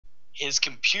his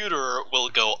computer will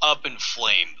go up in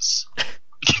flames.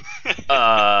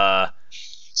 No.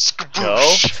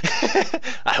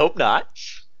 I hope not.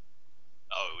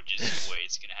 Oh, just the way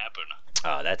it's gonna happen.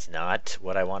 Oh, that's not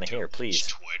what I want to hear. Please,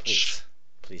 Twitch.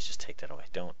 please just take that away.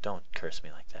 Don't curse me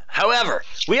like that. However,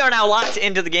 we are now locked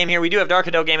into the game here. We do have Dark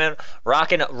Hado Gaming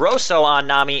rocking Rosso on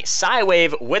Nami,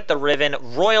 Psywave with the Riven,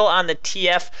 Royal on the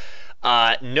TF,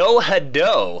 no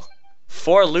Hado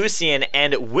for Lucian,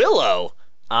 and Willow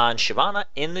on Shyvana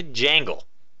in the jungle.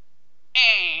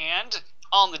 And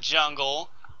on the jungle,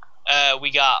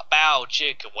 we got Bow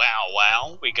Chicka Wow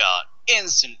Wow. We got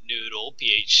Instant Noodle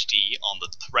PhD on the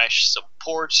Thresh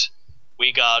support.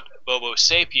 We got Bobo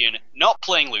Sapien not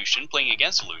playing Lucian, playing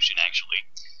against Lucian actually.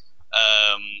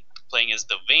 Playing as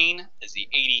the Vayne, as the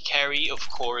AD carry, of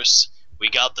course.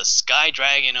 We got the Sky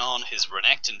Dragon on his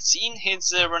Renekton. Seen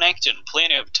his Renekton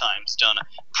plenty of times, done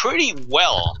pretty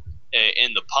well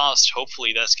in the past.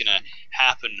 Hopefully that's gonna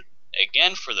happen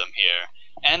again for them here.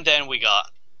 And then we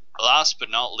got, last but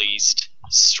not least,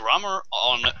 Strummer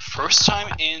on first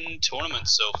time in tournament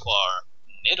so far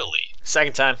in Italy.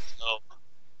 Second time. So,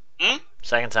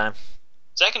 Second time.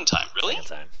 Second time, really? Second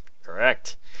time.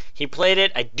 Correct. He played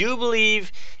it, I do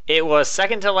believe it was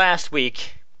second to last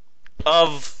week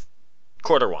of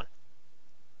quarter one.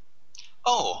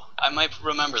 Oh, I might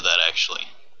remember that actually.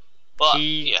 Well,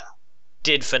 he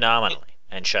did phenomenally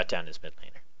and shut down his mid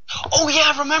laner. Oh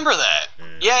yeah, I remember that.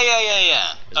 Yeah.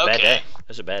 It was a bad day. It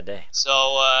was a bad day.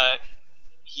 So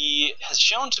he has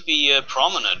shown to be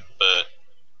prominent, but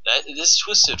this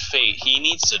Twisted Fate, he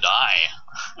needs to die.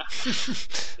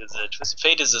 Twisted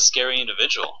Fate is a scary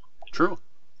individual. True.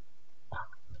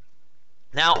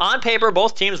 Now, on paper,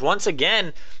 both teams, once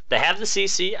again, they have the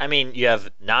CC. I mean, you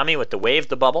have Nami with the wave,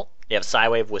 the bubble. You have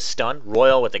Psywave with stun.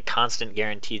 Royal with a constant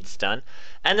guaranteed stun.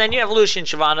 And then you have Lucian and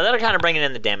Shyvana that are kind of bringing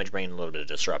in the damage, bringing a little bit of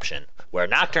disruption. Where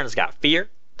Nocturne's got Fear.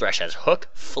 Thresh has Hook,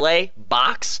 Flay,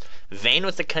 Box. Vayne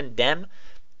with the Condemn.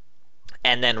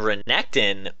 And then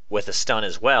Renekton with a stun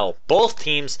as well. Both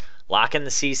teams locking the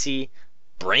CC,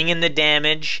 bringing the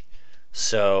damage.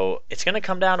 So it's going to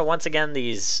come down to, once again,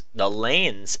 the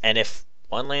lanes. And if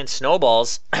one lane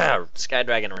snowballs, Sky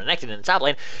Dragon and Renekton in the top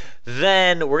lane,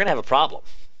 then we're going to have a problem.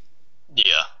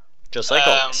 Yeah. Just like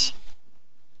always.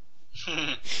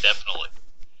 Definitely.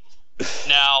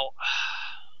 Now,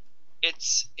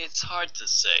 it's hard to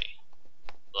say.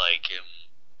 Like,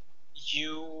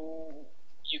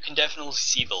 you can definitely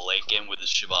see the late game with the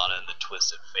Shyvana and the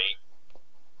Twisted Fate.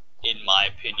 In my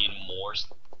opinion, more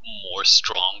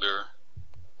stronger.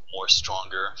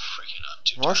 Freaking out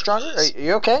too. More stronger? Are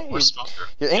you okay? More stronger.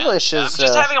 Your English is. I'm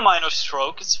just having a minor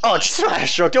stroke. It's fine. Oh, just a minor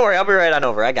stroke. Don't worry, I'll be right on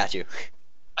over. I got you.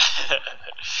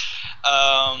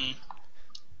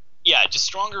 Yeah, just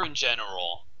stronger in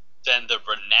general than the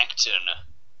Renekton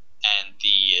and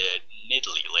the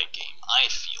Nidalee late game, I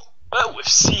feel. But we've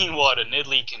seen what a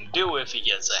Nidalee can do if he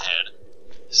gets ahead.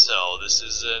 So this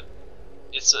is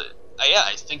yeah,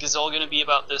 I think it's all going to be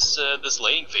about this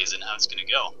laning phase and how it's going to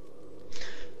go.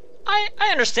 I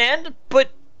understand,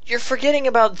 but you're forgetting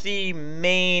about the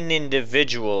main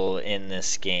individual in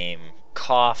this game,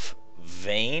 Cough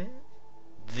Vayne,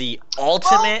 the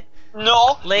ultimate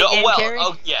late game carry.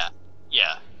 Oh yeah.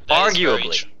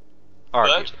 Arguably.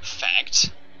 But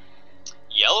fact,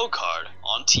 yellow card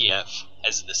on TF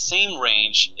has the same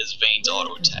range as Vayne's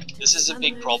auto attack. This is a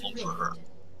big problem for her.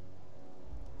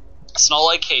 It's not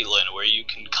like Caitlyn where you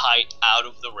can kite out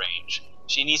of the range.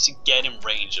 She needs to get in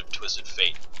range of Twisted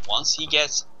Fate. Once he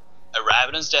gets a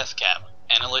Ravenous Death Cap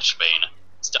and a Lich Bane,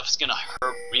 stuff's gonna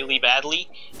hurt really badly,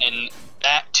 and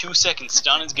that 2-second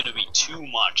stun is gonna be too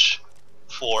much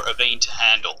for a Vayne to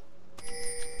handle.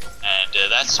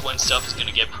 And that's when stuff is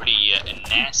gonna get pretty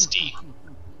nasty.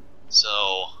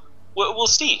 So, we'll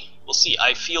see. We'll see.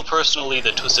 I feel personally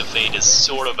that Twisted Fate is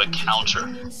sort of a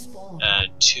counter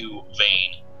to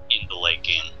Vayne in the late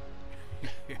game.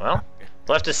 Well,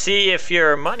 we'll have to see if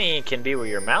your money can be where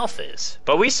your mouth is.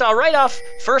 But we saw right off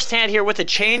firsthand here with a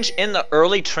change in the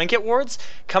early trinket wards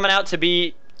coming out to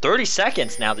be 30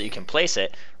 seconds now that you can place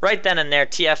it. Right then and there,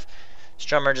 TF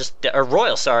Strummer or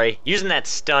Royal, sorry, using that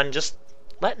stun, just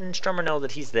letting Strummer know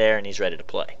that he's there and he's ready to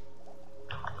play.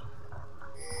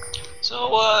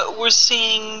 So we're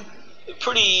seeing a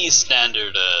pretty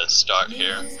standard start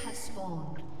here.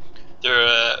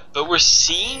 But we're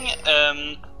seeing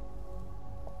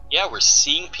we're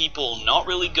seeing people not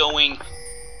really going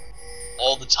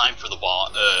all the time for the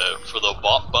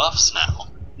buffs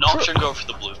now. Nocturne go for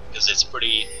the blue because it's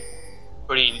pretty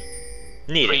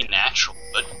natural.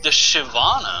 But the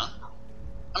Shyvana,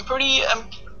 I'm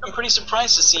I'm pretty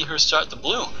surprised to see her start the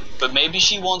blue, but maybe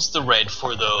she wants the red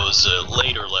for those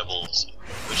later levels,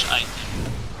 which I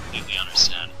completely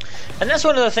understand. And that's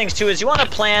one of the things too, is you want to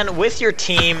plan with your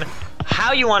team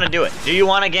how you want to do it. Do you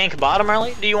want to gank bottom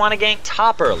early? Do you want to gank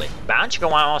top early? Bounce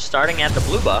starting at the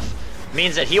blue buff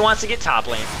means that he wants to get top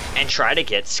lane and try to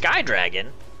get Sky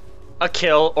Dragon a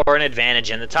kill or an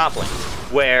advantage in the top lane.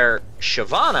 Where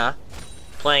Shyvana,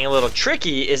 playing a little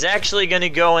tricky, is actually going to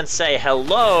go and say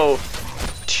hello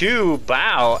to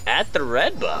Bao at the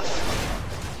red buff.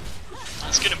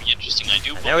 That's going to be interesting. I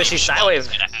do. There we see Sidewave.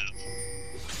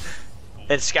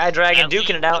 And Sky Dragon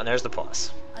duking it out, and there's the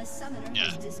pause. Yeah.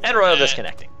 And Royal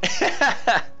disconnecting.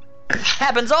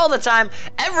 Happens all the time.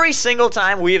 Every single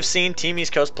time we have seen Team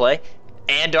East Coast play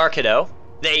and Dark Hado,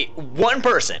 one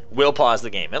person will pause the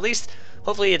game. At least,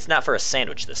 hopefully it's not for a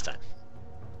sandwich this time.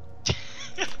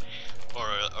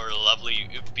 or a lovely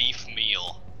beef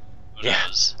meal. Who yeah,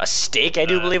 knows? A steak, I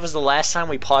do believe, was the last time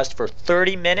we paused for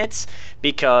 30 minutes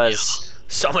because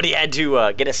somebody had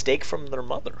to get a steak from their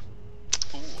mother.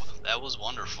 Ooh, that was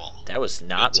wonderful. That was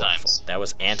not wonderful. That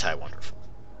was anti-wonderful.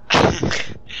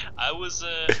 I was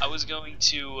going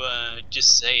to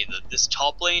just say that this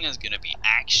top lane is going to be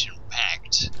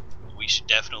action-packed. We should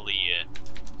definitely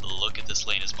look at this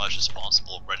lane as much as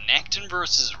possible. Renekton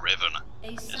versus Riven,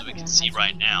 as we can see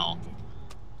right now.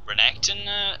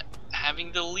 Renekton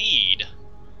having the lead.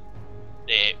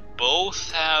 They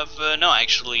both have no,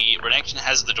 actually, Renekton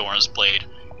has the Doran's Blade,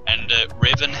 and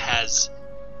Riven has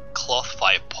Cloth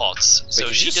 5 pots. So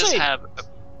Wait, she does have.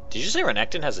 Did you say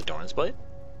Renekton has a Doran's Blade?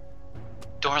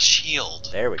 Doran's Shield.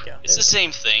 There we go. It's the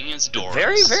same thing as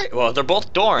Doran's. Very well. They're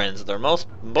both Dorans. They're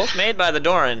both made by the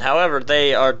Doran. However,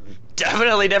 they are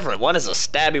definitely different. One is a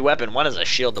stabby weapon. One is a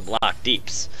shield to block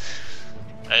deeps.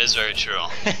 That is very true.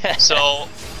 So,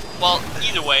 well,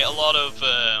 either way, a lot of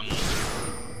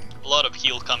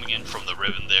heal coming in from the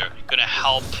Riven there, gonna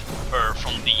help her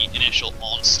from the initial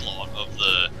onslaught of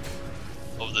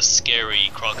the scary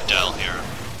crocodile here.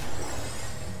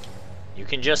 You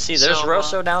can just see there's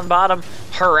Rosso down bottom,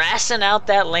 harassing out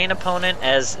that lane opponent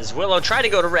as Willow tried to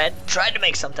go to red, tried to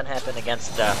make something happen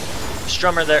against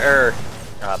Strummer there, or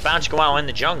Bounce Gawao in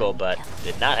the jungle, but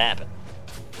did not happen.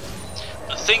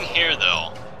 The thing here,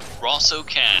 though, Rosso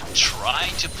can try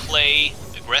to play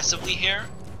aggressively here,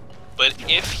 but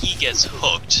if he gets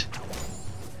hooked,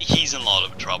 he's in a lot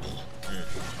of trouble.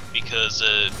 Because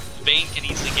Vayne can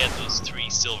easily get those 3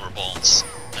 silver bolts,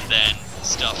 and then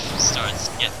stuff starts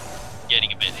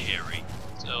getting a bit hairy.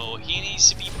 So he needs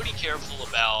to be pretty careful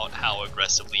about how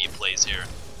aggressively he plays here.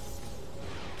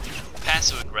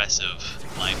 Passive aggressive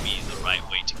might be the right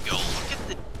way to go. Look at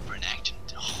the Renekton.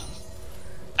 Oh.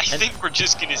 I think we're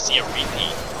just gonna see a repeat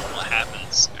of what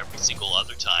happens every single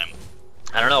other time.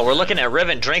 I don't know, we're looking at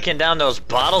Riven drinking down those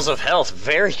bottles of health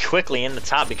very quickly in the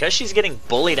top because she's getting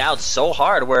bullied out so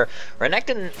hard, where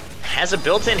Renekton has a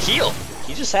built-in heal.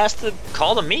 He just has to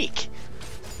call the meek.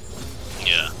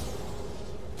 Yeah.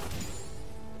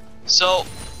 So,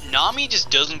 Nami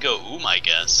just doesn't go oom, I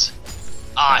guess.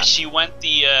 She went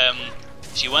the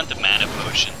mana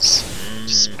potions.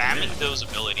 Just spamming those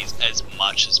abilities as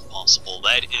much as possible.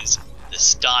 That is the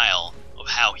style of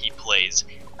how he plays.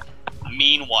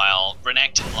 Meanwhile,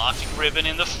 Renekton locking Riven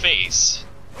in the face.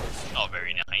 Oh,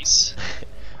 very nice.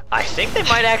 I think they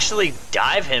might actually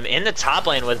dive him in the top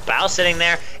lane with Bao sitting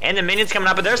there and the minions coming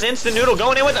up, but there's Instant Noodle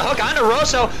going in with the hook onto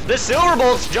Rosso. The Silver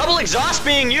Bolts, double exhaust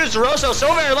being used. Rosso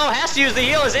so very low, has to use the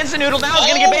heal as Instant Noodle now is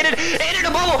going to get baited into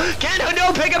the bubble. Can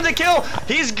Hado pick up the kill?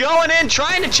 He's going in,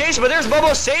 trying to chase, but there's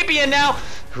Bobo Sapien now,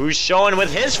 who's showing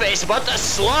with his face, but the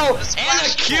slow and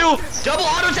the Q, double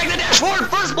auto take the dash forward.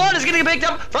 First blood is getting picked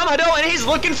up from Hado, and he's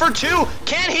looking for 2.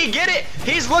 Can he get it?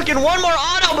 He's looking one more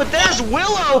auto, but there's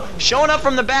Willow showing up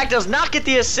from the back, does not get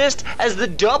the assist as the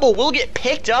double will get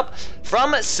picked up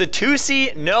from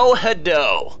Satusi no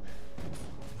Hado.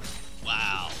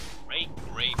 Wow, great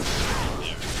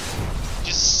there.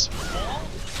 Just small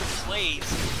plays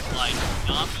like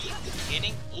Nami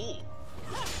hitting. Ooh,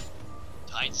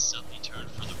 tides suddenly turned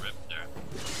for the rip there.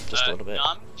 Just a little bit.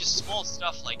 Nami, just small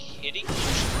stuff like hitting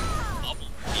bubble.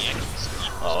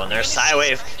 Oh, and there's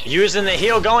Sidewave using the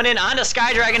heal, going in onto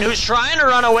Sky Dragon, who's trying to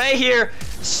run away here.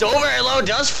 So very low,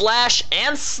 does flash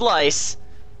and slice.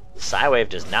 Sidewave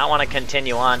does not want to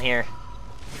continue on here.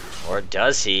 Or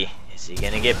does he? Is he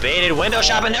going to get baited? Window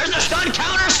shop, and there's the stun,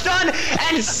 counter stun,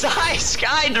 and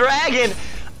Sky Dragon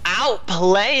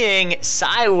outplaying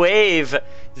Sidewave.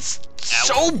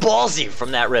 So ballsy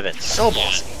from that Riven, so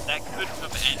ballsy. Yeah, that could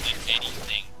have ended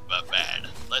anything but bad,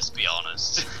 let's be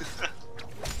honest.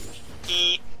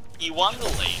 He won the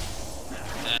lane,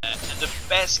 and the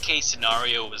best case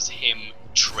scenario was him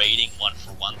trading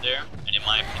 1-for-1 there, and in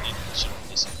my opinion, he should have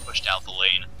just pushed out the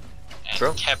lane and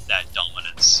True. kept that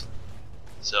dominance.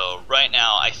 So right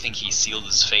now, I think he sealed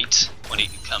his fate when it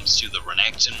comes to the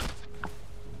Renekton.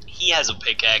 He has a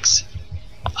pickaxe.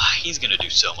 He's gonna do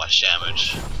so much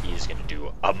damage. He's gonna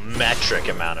do a metric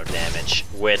amount of damage,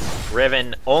 with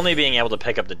Riven only being able to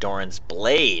pick up the Doran's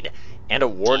blade and a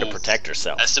ward to protect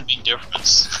herself. That's the big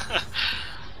difference.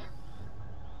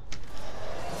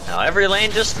 Now every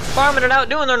lane just farming it out,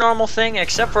 doing their normal thing,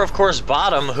 except for of course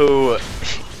bottom, who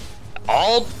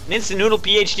all Instant Noodle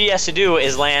PhD has to do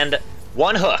is land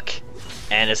one hook,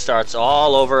 and it starts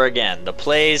all over again. The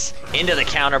plays into the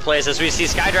counter plays, as we see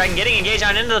Skydragon getting engaged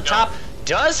on into the top.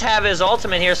 Does have his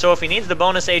ultimate here, so if he needs the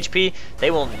bonus HP,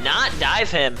 they will not dive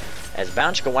him, as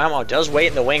Bounce Kawamo does wait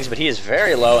in the wings, but he is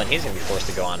very low, and he's going to be forced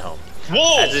to go on home.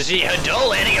 Whoa! As you see Hado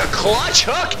landing a clutch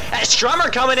hook, as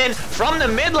Strummer coming in from the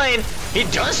mid lane. He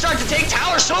does start to take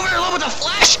tower, so very low with a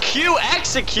flash Q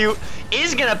execute.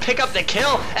 Is gonna pick up the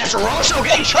kill as Rosho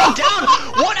getting choked down.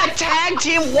 What a tag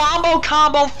team wombo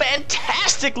combo,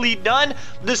 fantastically done.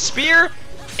 The spear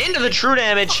into the true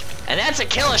damage, and that's a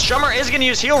kill as Strummer is gonna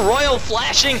use heal. Royal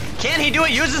flashing, can he do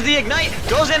it? Uses the ignite,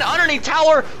 goes in underneath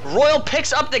tower. Royal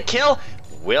picks up the kill.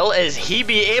 Will he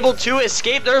be able to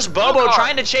escape? There's Bobo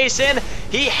trying to chase in.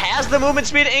 He has the movement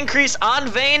speed increase on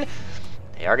Vayne.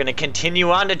 They are going to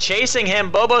continue on to chasing him.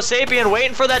 Bobo Sapien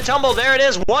waiting for that tumble. There it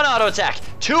is. 1 auto attack.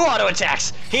 2 auto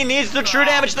attacks. He needs the true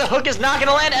damage. The hook is not going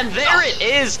to land. And there it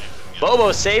is. Bobo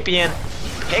Sapien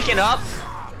picking up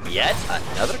yet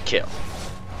another kill.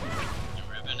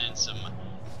 Riven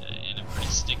in a pretty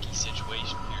sticky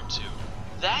situation here too.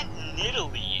 That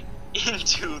Nidalee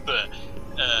into the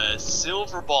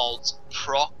Silver Ball's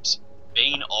procced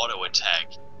Vayne auto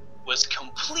attack was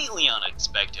completely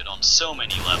unexpected on so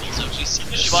many levels. As we see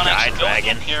the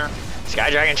Skydragon here.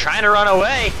 Skydragon trying to run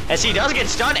away as he does get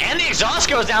stunned, and the exhaust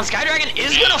goes down. Skydragon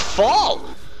is gonna fall.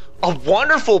 A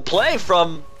wonderful play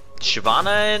from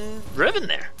Shyvana and Riven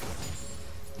there.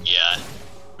 Yeah,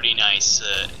 pretty nice,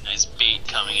 nice bait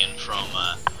coming in from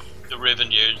the Riven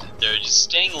here. They're just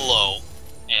staying low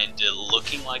and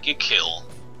looking like a kill.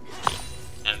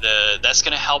 And that's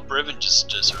going to help Riven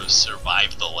just to sort of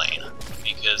survive the lane,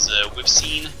 because we've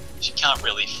seen she can't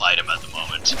really fight him at the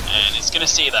moment, and it's going to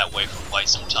stay that way for quite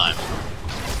some time.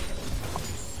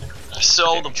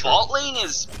 So the bot lane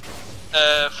is,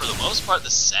 for the most part, the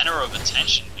center of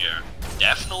attention here.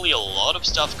 Definitely a lot of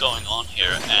stuff going on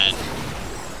here, and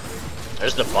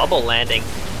there's the bubble landing,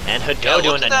 and Hado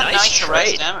doing a nice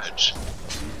trade. Damage.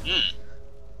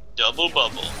 Double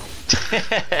bubble.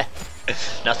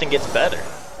 Nothing gets better.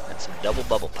 That's some double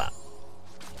bubble pop.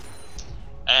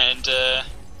 And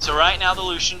so right now the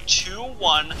Lucian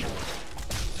 2-1.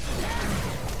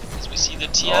 As we see the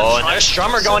TF. Oh, and there's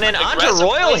Strummer going in onto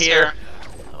Royal here.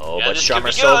 Oh, yeah, but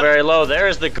Strummer's so very low.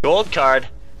 There's the gold card.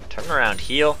 Turn around,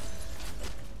 heal.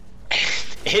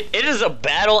 It is a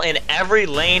battle in every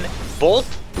lane. Both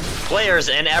players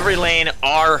in every lane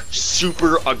are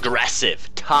super aggressive.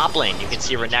 Top lane, you can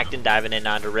see Renekton diving in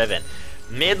onto Riven.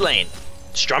 Mid lane,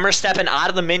 Strummer stepping out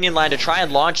of the minion line to try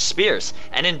and launch spears.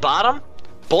 And in bottom,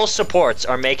 both supports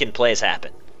are making plays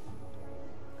happen.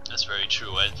 That's very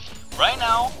true. Right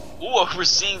now, we're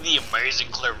seeing the amazing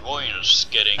clairvoyance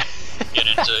getting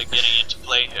into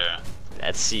play here.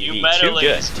 That's CV, too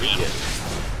good, too good.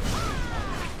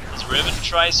 As Riven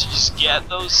tries to just get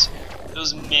those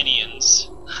minions,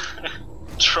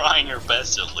 trying her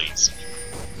best at least.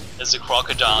 As the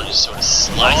crocodile just sort of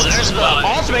slices. Oh, there's the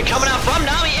ultimate coming out from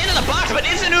Nami into the box, but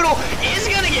Instant Noodle is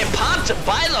gonna get popped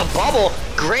by the bubble.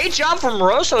 Great job from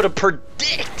Rosso to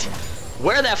predict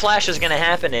where that flash is gonna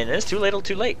happen, and it's too little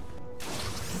too late.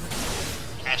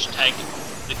 Hashtag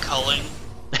the culling.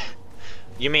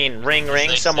 You mean ring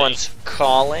ring, someone's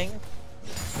calling?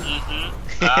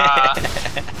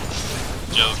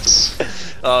 Jokes.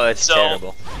 Oh, it's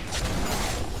terrible.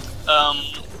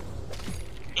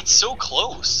 It's so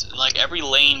close in like every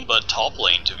lane but top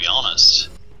lane, to be honest.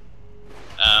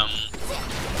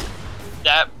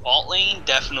 That bot lane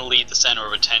definitely the center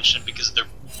of attention because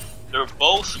they're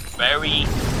both very.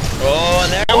 Oh,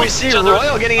 and there we see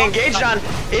Royal getting engaged on,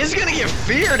 is gonna get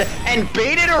feared and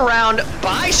baited around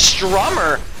by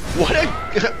Strummer. What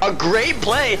a great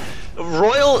play.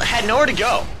 Royal had nowhere to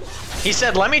go. He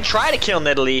said, let me try to kill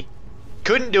Nidalee.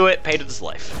 Couldn't do it, paid with his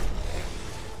life.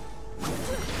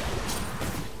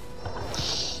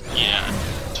 Yeah,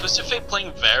 Twisted Fate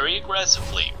playing very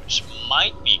aggressively, which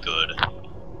might be good,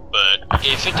 but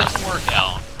if it doesn't work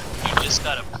out, you just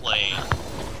gotta play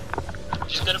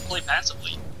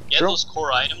passively. Get those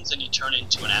core items and you turn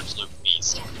into an absolute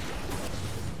beast.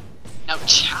 Now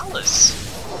Chalice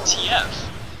TF.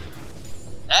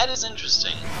 That is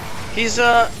interesting. He's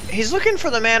looking for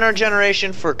the mana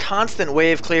generation for constant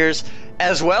wave clears,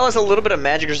 as well as a little bit of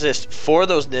magic resist for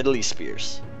those Nidalee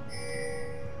spears.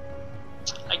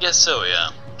 I guess so,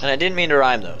 yeah. And I didn't mean to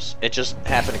rhyme those. It just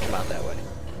happened to come out that way.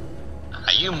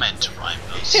 You meant to rhyme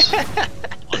those.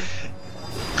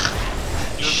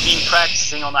 You've been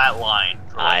practicing on that line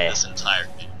for this entire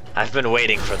game. I've been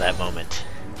waiting for that moment.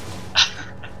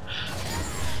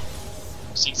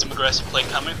 Seeing some aggressive play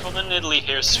coming from the Nidalee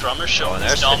here. Strummer showing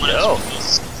there's his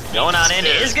dominance. Going on in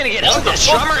is going to get out.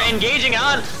 Strummer engaging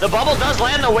on. The bubble does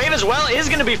land. The wave as well is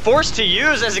going to be forced to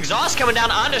use as exhaust coming down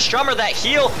onto Strummer. That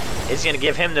heal is going to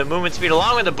give him the movement speed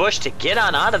along with the bush to get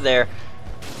on out of there.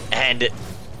 And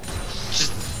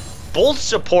just both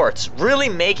supports really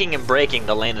making and breaking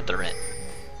the lane that they're in.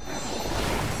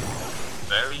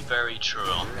 Very, very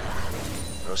true.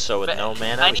 Rosso with no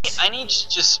mana. I need to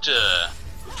just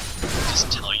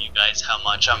tell you guys how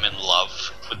much I'm in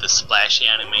love with the splashy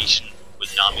animation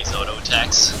with Nami's auto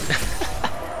attacks.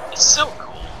 It's so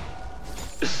cool.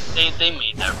 They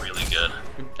made that really good.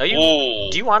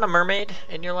 Do you want a mermaid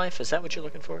in your life? Is that what you're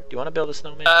looking for? Do you want to build a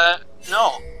snowman?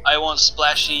 No. I want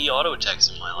splashy auto attacks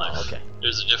in my life. Oh, okay.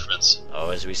 There's a difference.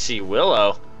 Oh, as we see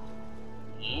Willow.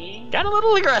 Got a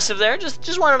little aggressive there.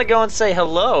 Just wanted to go and say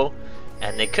hello.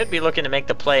 And they could be looking to make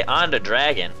the play onto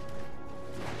Dragon.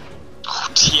 Oh,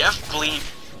 TF bleed.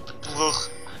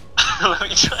 Let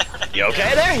me try that. You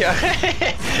okay there? You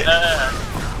okay?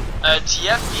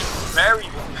 TF being very,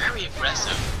 very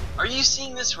aggressive. Are you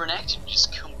seeing this Renekton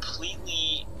just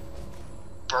completely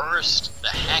burst the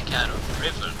heck out of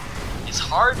Riven? It's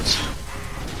hard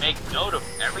to make note of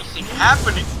everything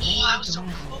happening. Oh, that was so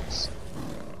close.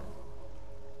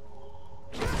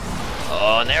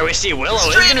 Oh, and there we see Willow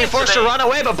is going to be forced to run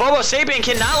away, but Bobo Sapien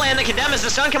cannot land the condemn as the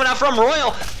stun coming out from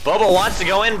Royal. Bobo wants to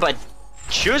go in, but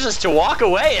chooses to walk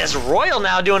away as Royal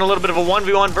now doing a little bit of a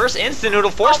 1v1 versus Instant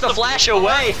Noodle, forced the flash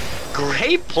away.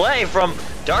 Great play from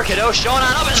Dark Hado showing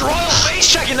on up as Royal face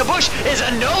checking the bush is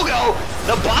a no-go.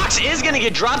 The box is going to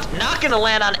get dropped, not going to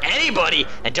land on anybody,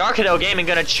 and Dark Hado Gaming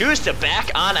going to choose to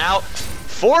back on out.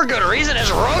 For good reason, as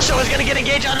Rosso is going to get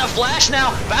engaged on the flash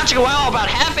now. Bouncing a while, about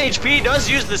half HP, does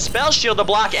use the spell shield to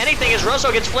block anything as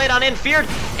Rosso gets flayed on in, feared,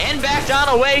 and backed on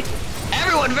away.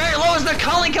 Everyone very low as the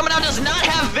culling coming out, does not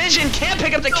have vision, can't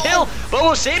pick up the kill.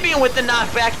 Bobo Sapien with the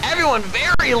knockback, everyone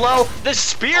very low. The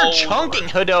spear chunking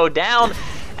Hado down.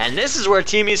 And this is where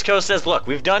Team East Coast says, look,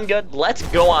 we've done good, let's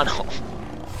go on home.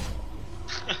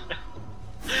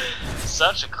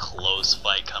 Such a close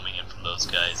fight coming in from those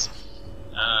guys.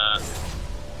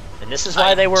 And this is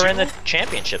why they were in the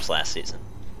championships last season.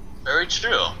 Very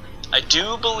true. I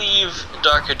do believe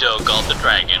Dark Hado got the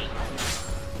dragon.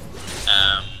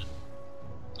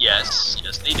 Yes,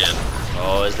 they did.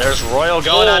 Oh, as there's Royal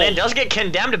going on in, does get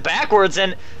condemned backwards,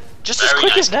 and just as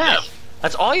quick as that.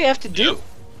 That's all you have to do.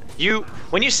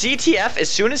 When you see TF, as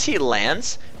soon as he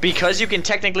lands, because you can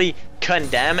technically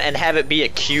condemn and have it be a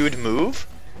queued move,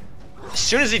 as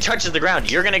soon as he touches the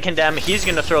ground, you're going to condemn, he's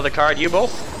going to throw the card, you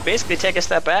both basically take a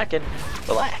step back and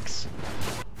relax.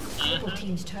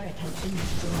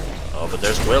 Oh, but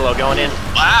there's Willow going in.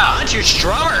 Wow, onto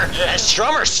Strummer, as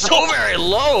Strummer so very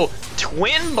low.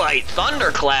 Twin bite,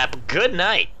 thunderclap, good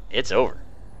night. It's over.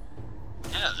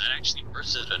 Yeah, that actually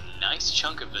bursted a nice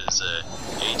chunk of his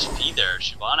HP there.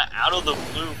 Shyvana out of the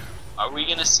blue. Are we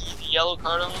going to see the yellow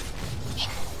card on him?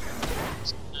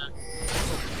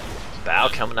 Bow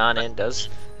coming on in, does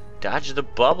dodge the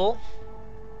bubble.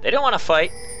 They don't want to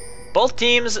fight. Both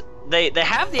teams, they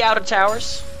have the outer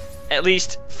towers, at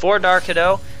least for Dark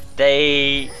Hado.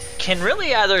 They can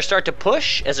really either start to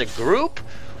push as a group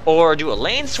or do a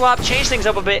lane swap, change things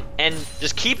up a bit, and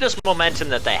just keep this momentum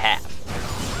that they have.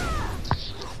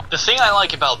 The thing I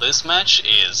like about this match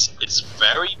is it's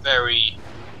very, very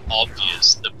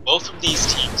obvious that both of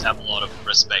these teams have a lot of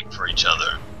respect for each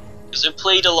other. Because they've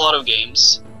played a lot of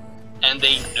games, and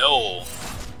they know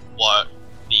what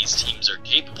these teams are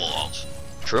capable of.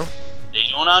 True. They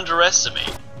don't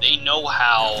underestimate. They know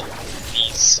how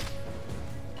these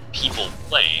people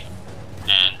play.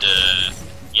 And,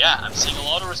 yeah, I'm seeing a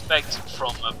lot of respect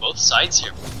from both sides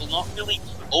here. People not really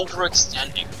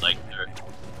overextending, like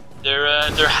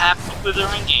they're happy with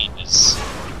their engages,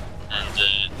 and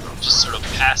just sort of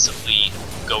passively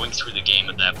going through the game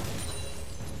at that point.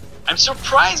 I'm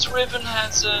surprised Riven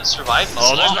has survived this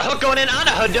long. There's the hook going in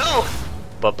onto Hado,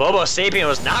 but Bobo Sapien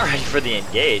was not ready for the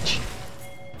engage.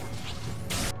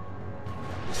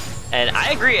 And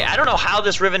I agree, I don't know how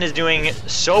this Riven is doing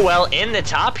so well in the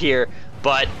top here,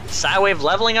 But Psywave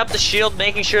leveling up the shield,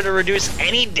 making sure to reduce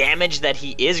any damage that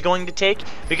he is going to take,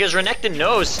 because Renekton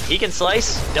knows he can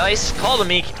slice, dice, call the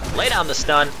meek, lay down the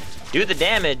stun, do the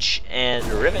damage, and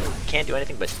Riven can't do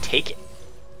anything but take it.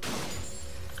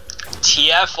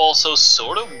 TF also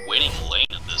sort of winning lane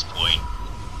at this point,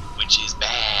 which is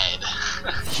bad.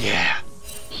 Yeah.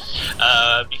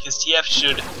 Because TF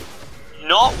should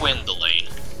not win the lane,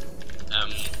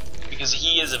 because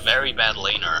he is a very bad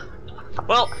laner.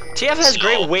 Well, TF has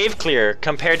great wave clear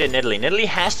compared to Nidalee. Nidalee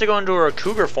has to go into a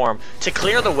Cougar form to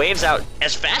clear the waves out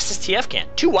as fast as TF can.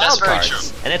 2 wild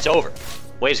cards, and it's over.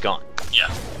 Wave's gone. Yeah.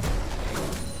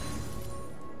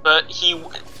 But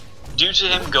due to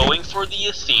him going for the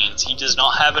Athenes, he does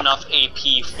not have enough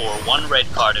AP for 1 red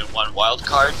card and 1 wild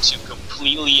card to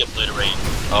completely obliterate.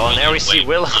 Oh, and there we see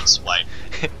Willow. Swipe.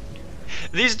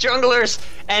 These junglers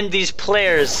and these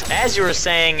players, as you were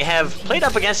saying, have played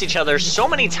up against each other so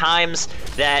many times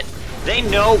that they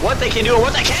know what they can do and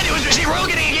what they can't do. As we see Rogue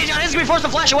getting engaged on, is going to be forced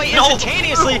to flash away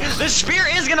instantaneously. The spear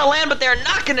is going to land, but they're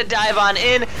not going to dive on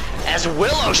in, as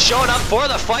Willow showing up for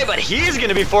the fight, but he's going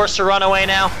to be forced to run away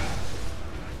now.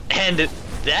 And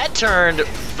that turned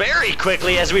very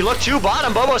quickly as we look to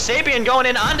bottom. Bobo Sapien going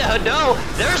in onto Hado.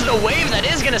 There's the wave that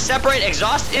is going to separate.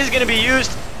 Exhaust is going to be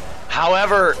used.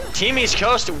 However, Team East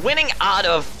Coast winning out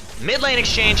of mid lane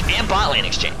exchange and bot lane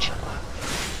exchange.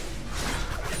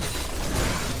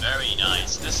 Very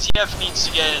nice. This TF needs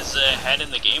to get his head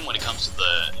in the game when it comes to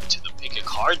the pick a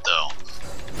card, though.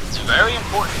 It's very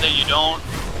important that you don't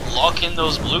lock in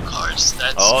those blue cards.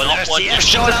 That's there's TF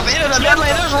showing up into the mid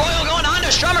lane. There's Royal going on to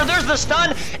Strummer. There's the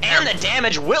stun and the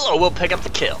damage. Willow will pick up the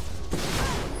kill.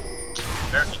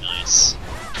 Very nice.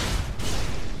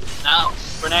 Now,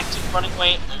 Renekton running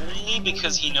away only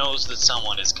because he knows that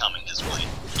someone is coming his way.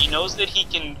 He knows that he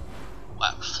can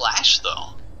flash,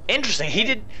 though. Interesting. He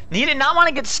did not want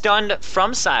to get stunned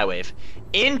from Psywave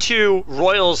into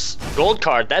Royal's gold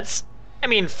card. That's, I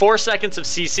mean, 4 seconds of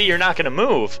CC. You're not going to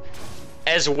move,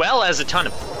 as well as a ton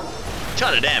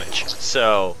of damage.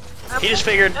 So he just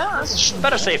figured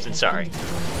better safe than sorry.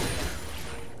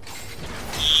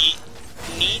 He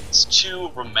needs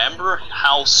to remember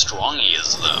how strong he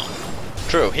is, though.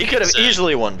 True. He could have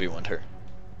easily 1v1'd her.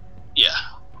 Yeah.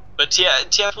 But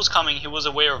TF was coming, he was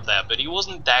aware of that, but he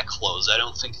wasn't that close. I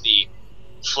don't think the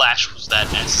flash was that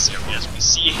necessary, as we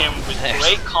see him with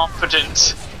great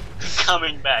confidence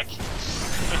coming back.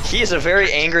 He is a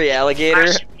very angry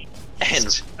alligator,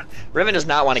 and Riven does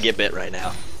not want to get bit right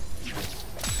now.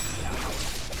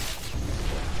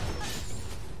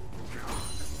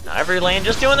 Now every lane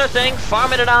just doing their thing,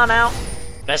 farming it on out.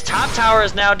 As top tower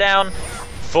is now down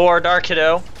for Dark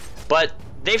Hado, but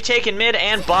they've taken mid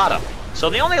and bottom. So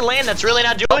the only lane that's really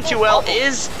not doing too well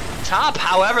is top.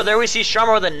 However, there we see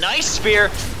Strummer with a nice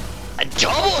spear. A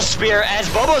double spear as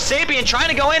Bobo Sapien trying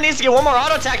to go in, needs to get one more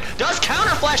auto attack. Does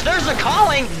counter flash. There's the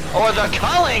calling, or the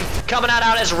culling coming out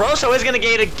as Rosso is going to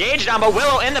get engaged on, but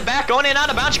Willow in the back going in on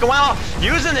the bounce. Wow,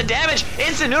 using the damage.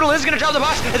 Instant Noodle is going to drop the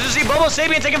box. As you see Bobo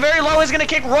Sapien taking very low, is going to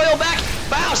kick Royal back.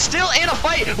 Wow, still in a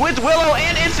fight with Willow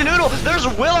and Instant Noodle. There's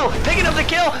Willow picking up the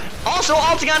kill. Also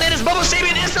ulting on in as Bobo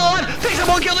Sapien is still alive. Picks up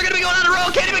 1 kill. They're going to be going on to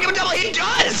Royal. Can't even give a double. He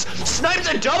does! Snipes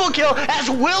a double kill as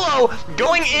Willow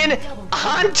going in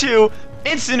onto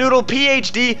Instant Noodle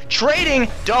PhD, trading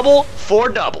double for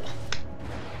double.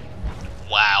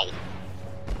 Wow.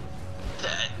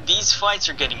 These fights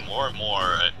are getting more and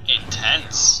more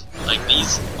intense. Like,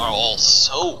 these are all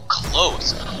so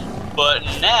close. But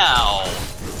now,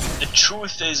 the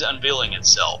truth is unveiling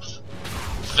itself.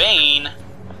 Vayne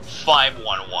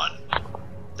 5-1-1.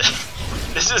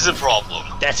 This is a problem.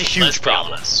 That's a huge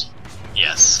problem.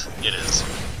 Yes, it is.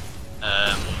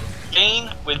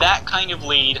 Vayne, with that kind of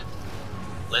lead,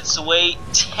 let's wait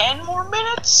 10 more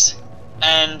minutes,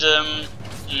 and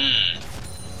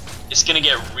it's gonna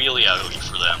get really ugly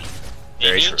for them.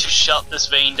 They need to shut this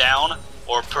Vayne down,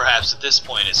 or perhaps at this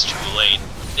point it's too late.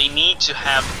 They need to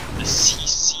have the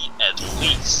CC at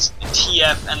least. The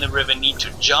TF and the Riven need to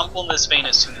jump on this Vayne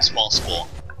as soon as possible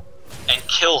and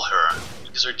kill her,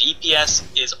 because her DPS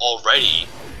is already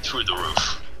through the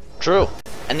roof. True.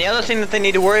 And the other thing that they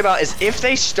need to worry about is if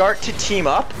they start to team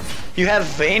up, you have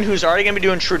Vayne, who's already going to be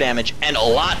doing true damage, and a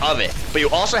lot of it. But you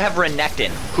also have Renekton,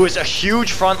 who is a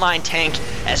huge frontline tank.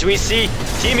 As we see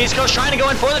Team East Coast trying to go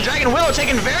in for the dragon. Willow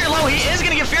taken very low. He is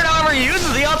going to get feared, however, he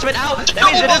uses the ultimate out. That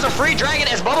means it is a free dragon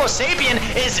as Bobo Sapien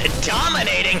is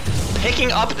dominating,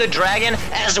 picking up the dragon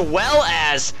as well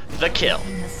as the kill.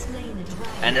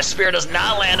 And the spear does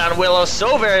not land on Willow,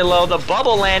 so very low. The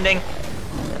bubble landing.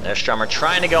 And there's Strummer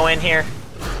trying to go in here.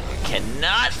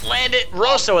 Cannot land it.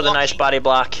 Rosso with a nice body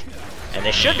block. And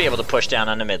they should be able to push down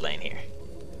on the mid lane here.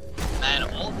 Man,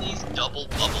 all these double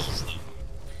bubbles, though.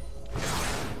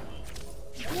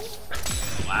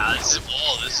 Wow, this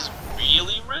is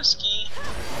really risky.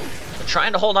 They're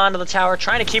trying to hold on to the tower,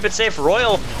 trying to keep it safe.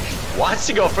 Royal wants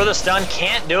to go for the stun,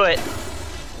 can't do it.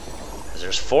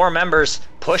 There's 4 members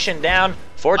pushing down.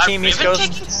 4 Team East Coast.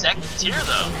 Taking second tier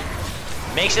though.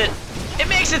 Makes it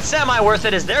semi worth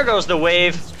it as there goes the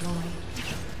wave.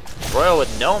 Royal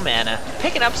with no mana,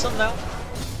 picking up some though.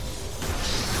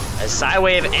 As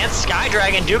Psywave and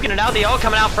Skydragon duking it out, the ult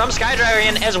coming out from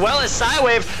Skydragon as well as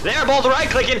Psywave. They're both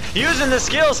right-clicking, using the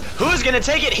skills. Who's gonna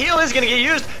take it? Heal is gonna get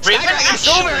used. Skydragon's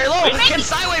so very low. Can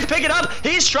Psywave pick it up?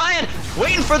 He's trying,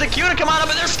 waiting for the Q to come on up,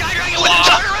 and there's Skydragon with the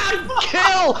turnaround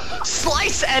kill.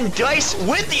 Slice and dice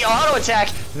with the auto attack.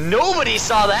 Nobody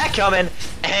saw that coming,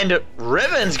 and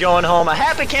Riven's going home. A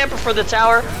happy camper for the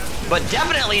tower, but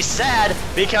definitely sad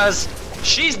because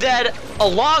she's dead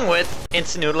along with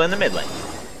Instant Noodle in the mid lane.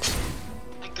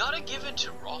 Gotta give it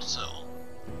to Rosso.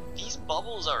 These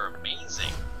bubbles are amazing.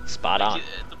 Spot on.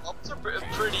 The bubbles are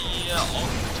pretty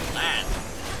awkward to land,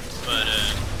 but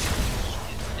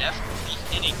he's definitely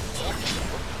hitting all the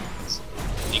buttons.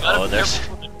 You gotta be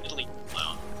careful with the Italy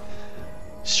clown.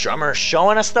 Strummer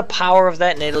showing us the power of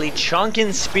that Nidalee,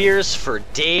 chunking spears for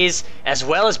days, as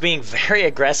well as being very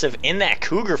aggressive in that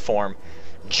Cougar form.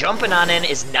 Jumping on in,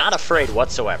 is not afraid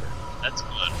whatsoever. That's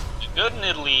good. Good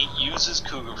Nidalee uses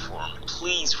Cougar form.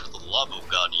 Please, for the love of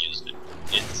God, use it.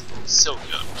 It's so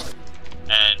good.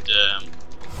 And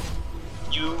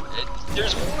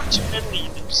there's more to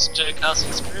Nidalee than just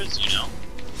casting spears, you know.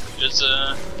 There's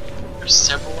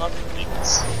several other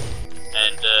things,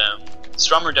 and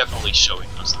Strummer definitely showing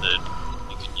us that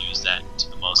you can use that to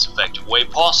the most effective way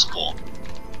possible.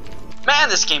 Man,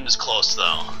 this game is close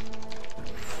though.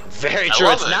 Very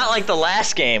true. It's not like the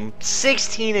last game.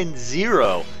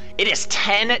 16-0. It is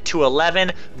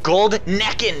 10-11, gold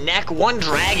neck and neck. 1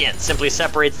 dragon simply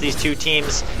separates these 2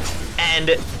 teams, and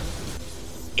it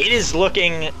is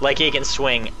looking like he can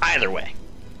swing either way.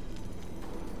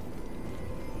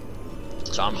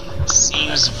 So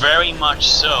seems very much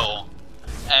so,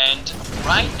 and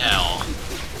right now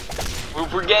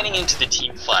we're getting into the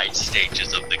team fight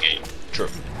stages of the game. True.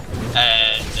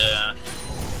 And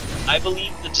I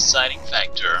believe the deciding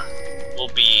factor will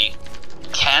be,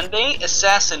 can they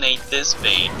assassinate this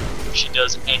Vayne if she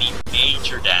does any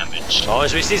major damage? Oh,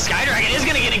 as we see, Skydragon is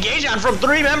going to get engaged on from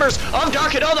 3 members of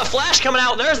Dark Hado. The flash coming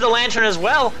out. There's the Lantern as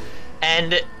well.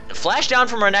 And flash down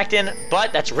from Renekton,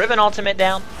 but that's Riven ultimate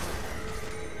down.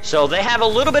 So they have a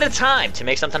little bit of time to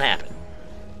make something happen.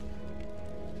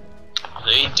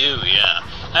 They do, yeah.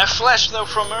 That flash, though,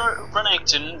 from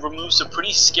Renekton removes a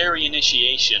pretty scary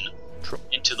initiation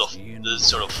into the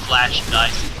sort of flash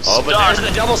dice. Oh, but there's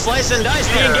the double slice and dice.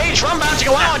 The engage from about to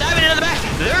go out, diving into the back.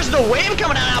 There's the wave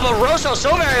coming out, but Rosso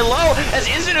so very low as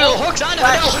Instant Noodle hooks onto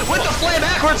Hado with the flay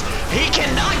backwards. He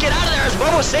cannot get out of there as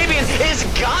Bobo Sapien is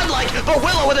godlike, but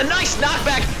Willow with a nice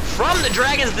knockback from the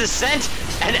Dragon's Descent.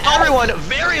 And everyone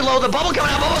very low. The bubble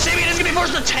coming out. Bobo Sapien is going to be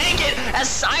forced to tank it as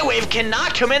Psywave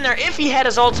cannot come in there. If he had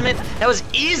his ultimate, that was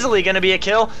easily going to be a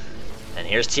kill. And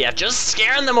here's TF just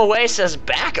scaring them away, says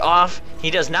back off.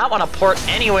 He does not want to port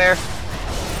anywhere.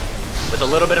 With a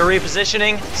little bit of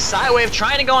repositioning, Psywave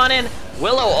trying to go on in.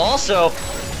 Willow also,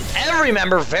 every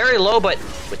member very low, but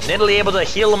with Nidalee able to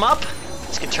heal him up,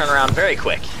 this can turn around very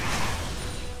quick.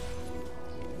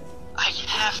 I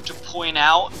have to point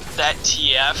out that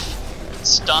TF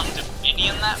stunned a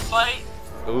minion that fight.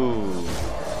 Ooh.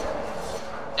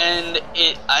 And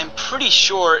I'm pretty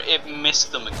sure it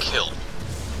missed them a kill.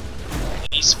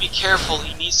 He needs to be careful.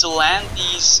 He needs to land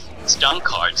these stun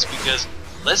cards because,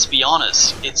 let's be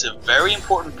honest, it's a very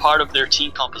important part of their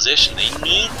team composition. They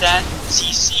need that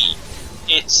CC.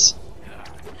 It's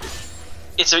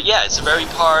a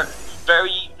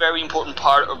very important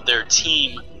part of their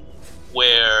team,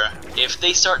 where if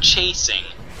they start chasing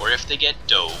or if they get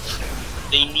dove,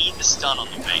 they need the stun on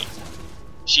the Vayne.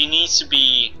 She needs to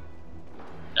be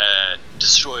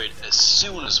destroyed as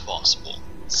soon as possible.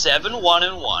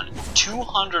 7-1-1,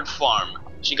 200 farm.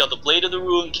 She got the Blade of the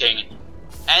Ruin King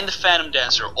and the Phantom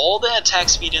Dancer. All the attack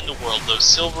speed in the world. Those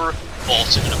silver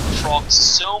bolts are gonna proc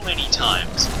so many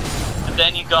times. And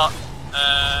then you got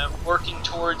working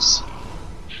towards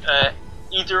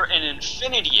either an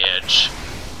Infinity Edge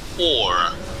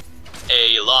or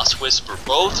a Lost Whisper.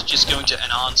 Both just going to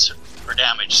enhance her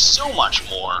damage so much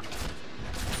more.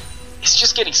 It's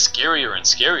just getting scarier and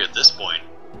scarier at this point.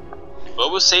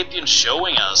 Bobo Sapien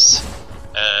showing us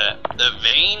the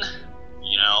Vayne,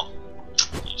 you know,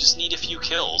 you just need a few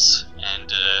kills,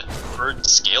 and her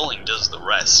scaling does the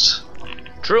rest.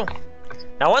 True.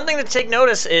 Now, one thing to take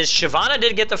notice is Shyvana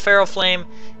did get the Feral Flame,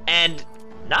 and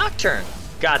Nocturne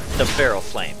got the Feral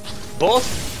Flame.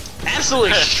 Both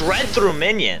absolutely shred through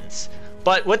minions,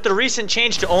 but with the recent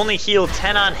change to only heal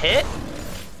 10 on hit,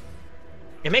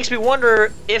 it makes me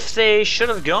wonder if they should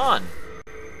have gone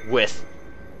with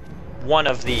one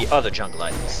of the other jungle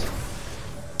items.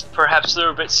 Perhaps they're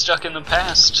a bit stuck in the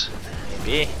past.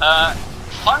 Maybe.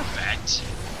 Fun fact,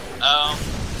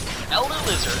 Elder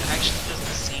Lizard actually does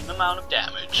the same amount of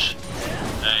damage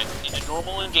in a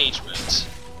normal engagement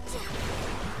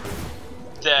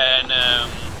than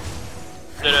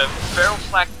that a Feral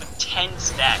Flak with 10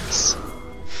 stacks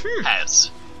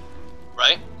has.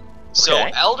 Right? So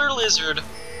Okay. Elder Lizard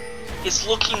is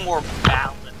looking more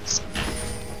balanced now,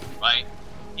 right?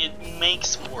 It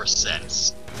makes more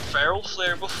sense. Feral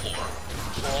Flare before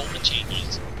all the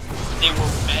changes, they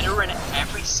were better in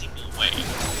every single way.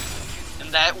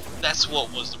 And that's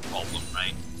what was the problem,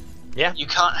 right? Yeah. You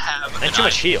can't have And too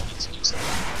much heal. It's just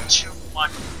too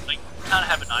much. Like, you can't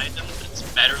have an item that's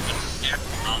better than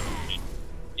every other.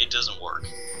 It doesn't work.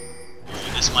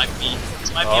 Ooh, this might be a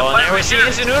Oh, fight there we right see here.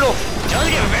 Instant Noodle. Does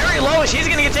get very low. She's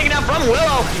going to get taken out from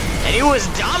Willow. And he was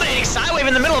dominating Sidewave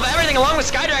in the middle of everything along with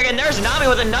Skydragon. There's Nami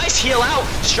with a nice heal out.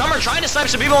 Strummer trying to snipe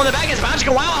some people in the back as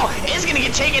Magical Wow is going to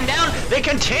get taken down. They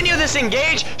continue this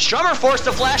engage. Strummer forced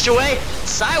to flash away.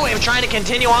 Sidewave trying to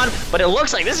continue on, but it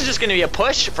looks like this is just going to be a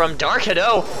push from Dark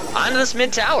Hado onto this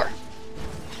mid tower.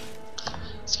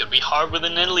 It's gonna be hard with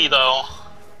an Italy though.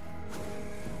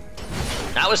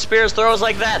 Not with Spear's throws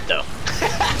like that, though.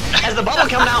 As the bubble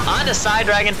coming out onto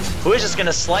Sidedragon, who is just going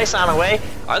to slice on away.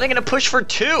 Are they going to push for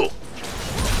 2?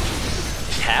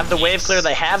 Have the wave clear,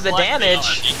 they have the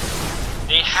damage.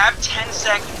 They have 10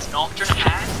 seconds. Nocturne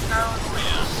has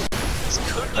paranoia. This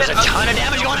could There's a ton of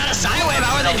damage going on to Sidewave.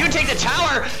 However, they do take the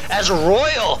tower as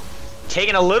Royal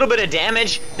taking a little bit of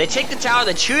damage. They take the tower,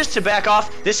 they choose to back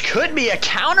off. This could be a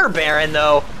counter Baron,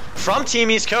 though, from Team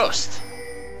East Coast.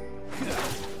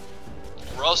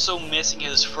 We're also missing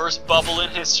his first bubble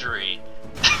in history.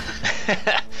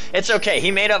 It's okay, he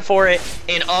made up for it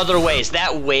in other ways.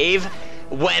 That wave,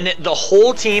 when the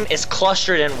whole team is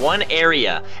clustered in one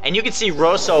area, and you can see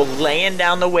Rosso laying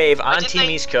down the wave on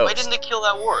Team East Coast. Why didn't they kill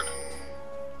that ward?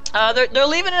 They're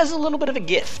leaving it as a little bit of a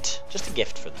gift. Just a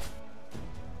gift for them.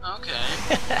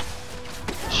 Okay.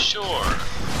 Sure.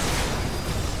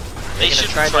 They should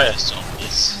try try to- to solve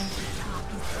this.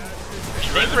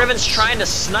 I think Riven's trying to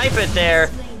snipe it there.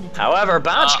 However,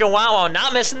 Bounchka Wow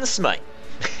not missing the smite.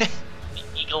 The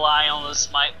eagle eye on the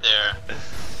smite there.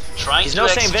 Trying He's to no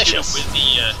Saint execute Vicious. it with the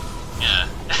yeah.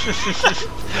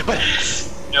 But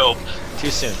Nope.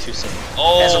 too soon.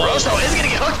 Oh. As Rosso is gonna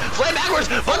get hooked, flay backwards,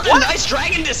 but the nice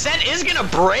dragon descent is gonna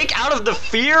break out of the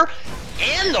fear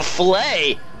and the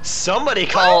flay. Somebody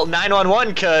call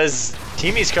 911 because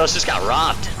Team East Coast just got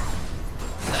robbed.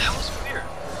 That was weird.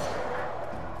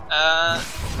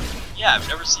 Yeah, I've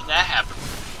never seen that happen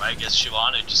before. I guess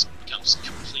Shyvana just becomes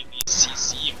completely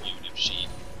CC immune if she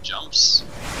jumps.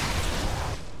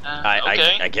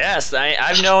 Okay. I guess.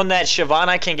 I've known that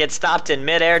Shyvana can get stopped in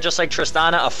midair just like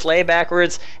Tristana, a flay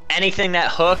backwards, anything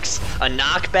that hooks, a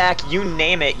knockback, you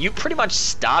name it. You pretty much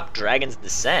stop Dragon's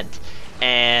descent.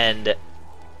 And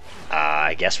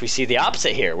I guess we see the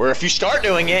opposite here, where if you start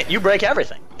doing it, you break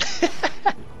everything.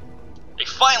 They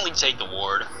finally take the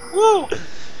ward. Woo!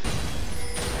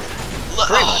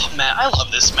 Oh man, I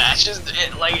love this match.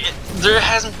 There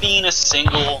hasn't been a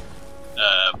single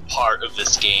part of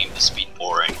this game that's been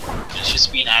boring. It's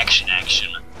just been action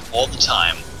all the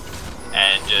time,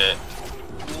 and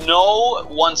no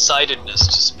one-sidedness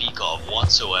to speak of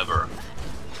whatsoever.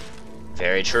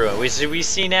 Very true. And we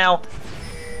see now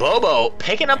Bobo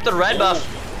picking up the red buff.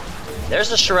 There's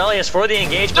the Shurelius for the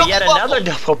engage, but yet another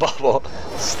double bubble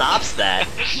stops that.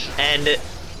 And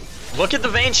look at the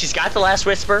Vayne. She's got the last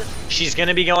whisper. She's going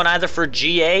to be going either for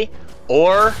GA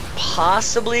or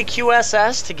possibly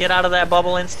QSS to get out of that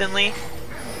bubble instantly.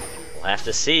 We'll have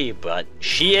to see, but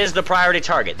she is the priority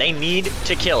target. They need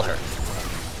to kill her.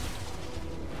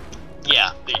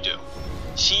 Yeah, they do.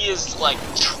 She is like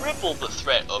triple the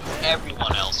threat of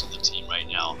everyone else on the team right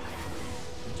now.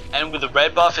 And with the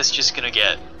red buff, it's just gonna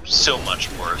get so much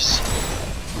worse.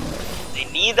 They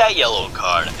need that yellow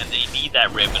card, and they need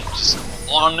that ribbon just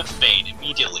on Vayne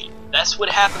immediately. That's what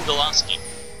happened the last game.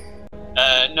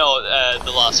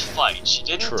 The last fight. She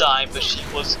didn't die, but she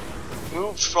was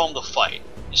moved from the fight.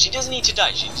 And she doesn't need to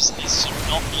die, she just needs to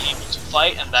not be able to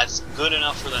fight, and that's good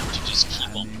enough for them to just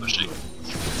keep on pushing.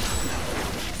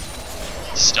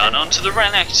 Stun onto the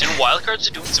Renekton. Wildcards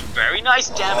are doing some very nice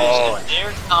damage, and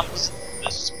there comes the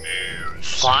Spears.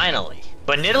 Finally.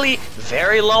 But Nidalee,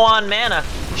 very low on mana.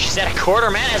 She's at a quarter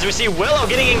man as we see Willow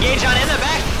getting engaged on in the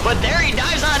back, but there he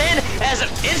dives on in as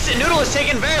Instant Noodle is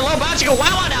taken very low. Bounchico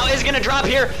Wawa now is going to drop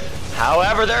here.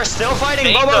 However, they're still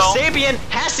fighting. Bobo Sapien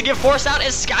has to give force out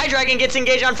as Sky Dragon gets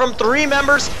engaged on from 3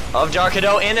 members of Dark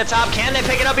Hado in the top. Can they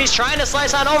pick it up? He's trying to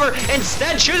slice on over.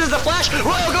 Instead, chooses the flash.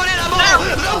 Royal going in on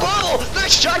Bobo. The bubble. They're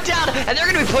shut down, and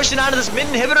they're going to be pushing onto this mid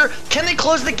inhibitor. Can they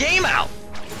close the game out?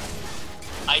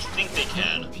 I think they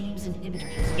can.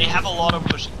 They have a lot of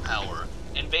pushing power,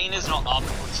 and Vayne is not up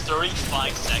for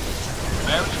 35 seconds.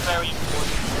 Very, very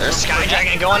important. There's Sky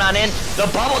Dragon going on in. The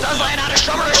bubble does land on a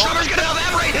Strummer. The Strummer's going to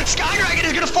evaporate. Sky Dragon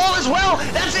is going to fall as well.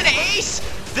 That's an ace.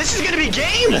 This is going to be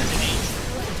game. That's an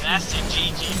ace. That's a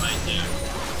GG right there.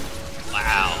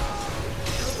 Wow.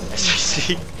 As you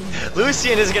see,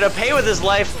 Lucian is going to pay with his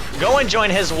life, go and join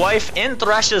his wife in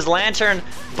Thresh's Lantern,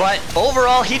 but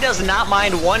overall he does not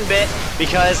mind one bit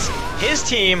because his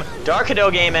team, Dark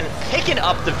Hado Gaming, picking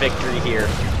up the victory here.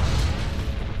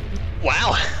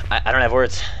 Wow, I don't have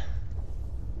words.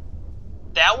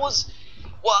 That was,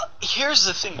 well, here's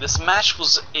the thing, this match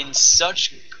was in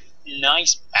such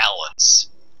nice balance.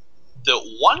 The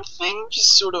one thing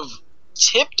just sort of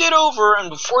tipped it over, and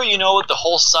before you know it, the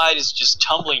whole side is just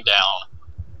tumbling down.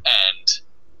 And,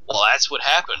 well, that's what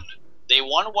happened. They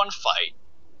won one fight,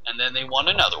 and then they won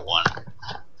another one.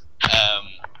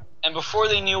 And before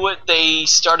they knew it, they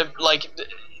started, like,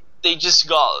 they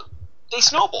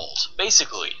snowballed,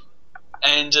 basically.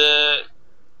 And,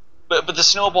 but the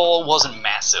snowball wasn't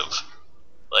massive.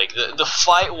 Like, the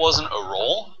fight wasn't a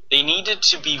roll. They needed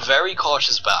to be very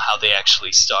cautious about how they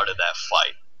actually started that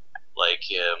fight. Like,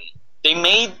 they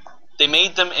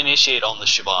made them initiate on the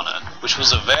Shyvana, which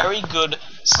was a very good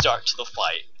start to the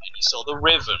fight. And you saw the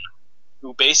Riven,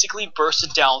 who basically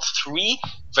bursted down 3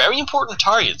 very important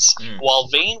targets, while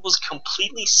Vayne was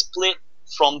completely split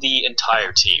from the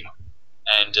entire team.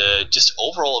 And just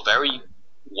overall a very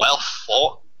well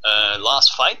fought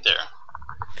last fight there.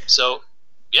 So,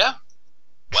 yeah,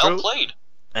 well played.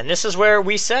 And this is where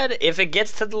we said, if it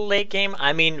gets to the late game,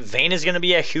 I mean, Vayne is going to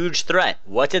be a huge threat.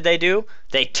 What did they do?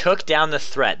 They took down the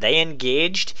threat. They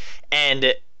engaged,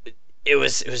 and it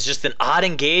was just an odd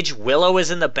engage. Willow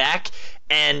is in the back,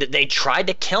 and they tried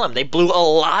to kill him. They blew a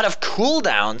lot of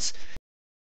cooldowns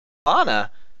on Anna,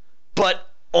 but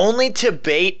only to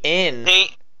bait in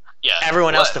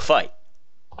everyone else to fight.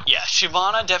 Yeah,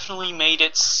 Shyvana definitely made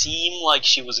it seem like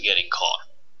she was getting caught.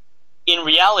 In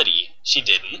reality, she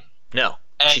didn't. No.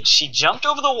 And she jumped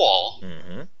over the wall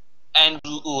and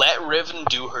let Riven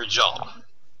do her job.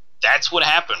 That's what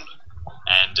happened.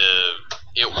 And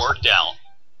it worked out.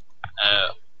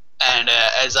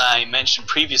 As I mentioned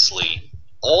previously,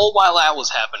 all while that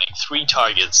was happening, 3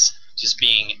 targets just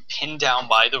being pinned down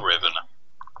by the Riven.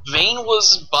 Vayne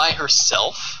was by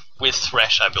herself with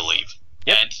Thresh, I believe.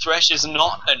 Yep. And Thresh is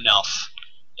not enough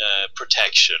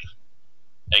protection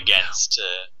against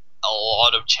a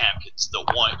lot of champions that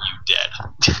want you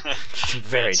dead.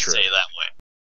 Very true. Say it that way.